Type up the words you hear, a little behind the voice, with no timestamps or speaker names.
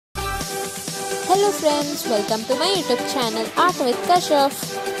Hello friends, welcome to my YouTube channel Art with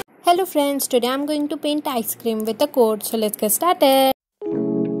Kashaf. Hello friends, today I'm going to paint ice cream with a code, so let's get started.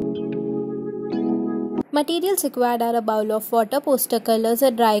 Materials required are a bowl of water, poster colors,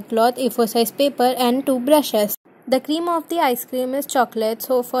 a dry cloth, A4 size paper and 2 brushes. The cream of the ice cream is chocolate,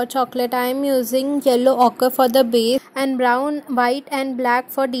 so for chocolate I am using yellow ochre for the base and brown, white and black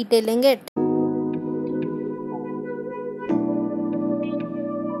for detailing it.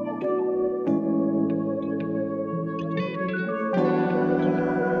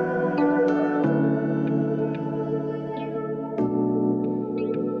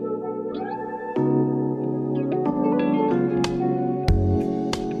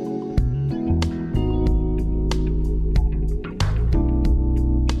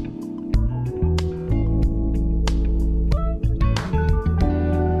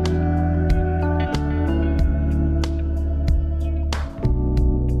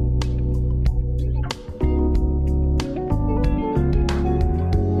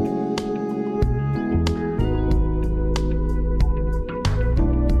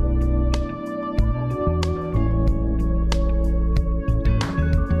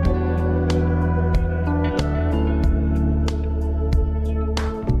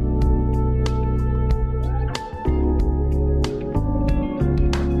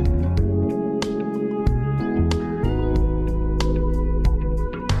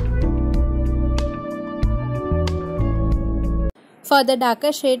 For the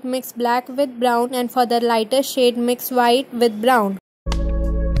darker shade, mix black with brown, and for the lighter shade, mix white with brown.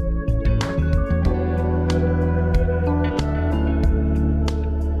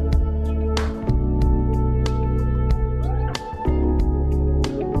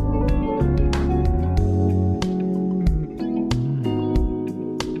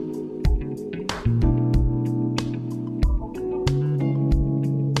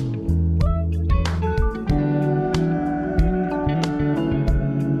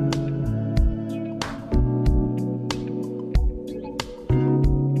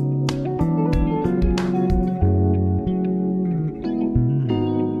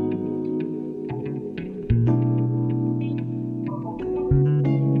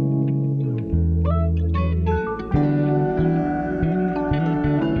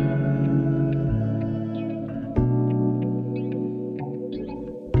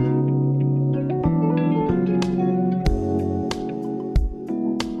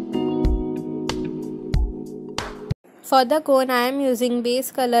 For the cone, I am using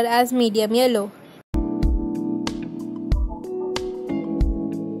base color as medium yellow.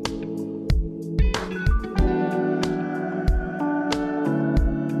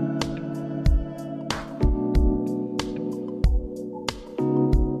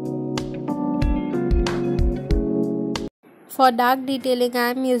 For dark detailing, I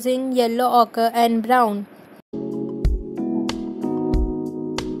am using yellow ochre and brown.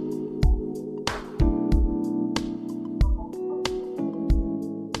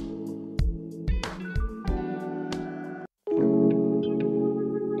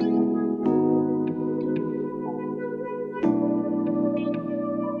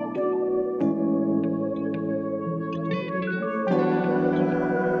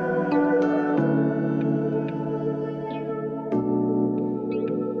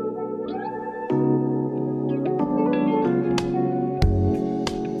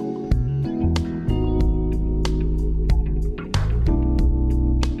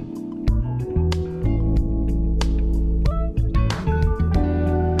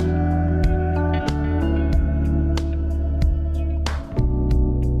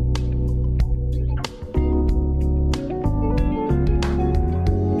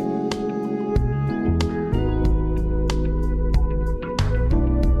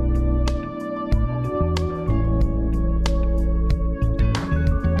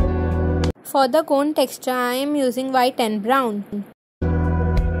 For the cone texture, I am using white and brown.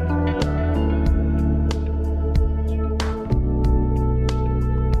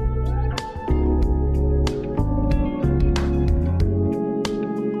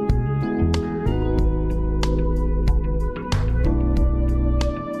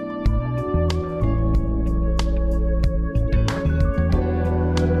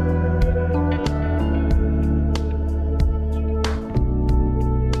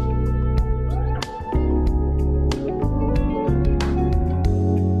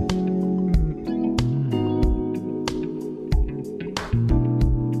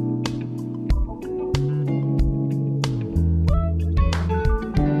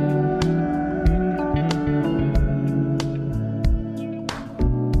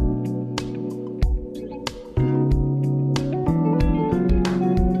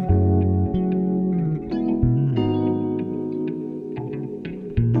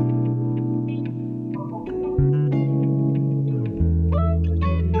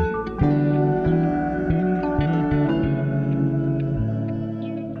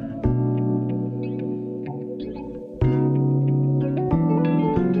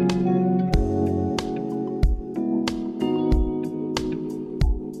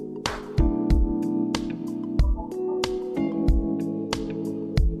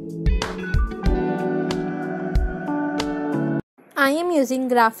 I am using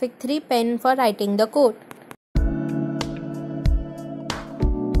Graphic 3 pen for writing the code.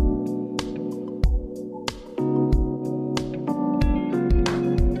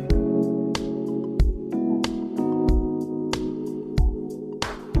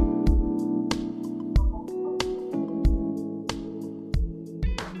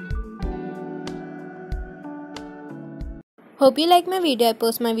 Hope you like my video. I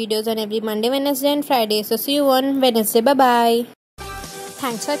post my videos on every Monday, Wednesday and Friday. So see you on Wednesday. Bye bye.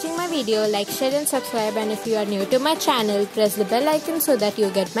 Thanks for watching my video. Like, share and subscribe. And if you are new to my channel, press the bell icon so that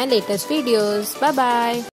you get my latest videos. Bye bye.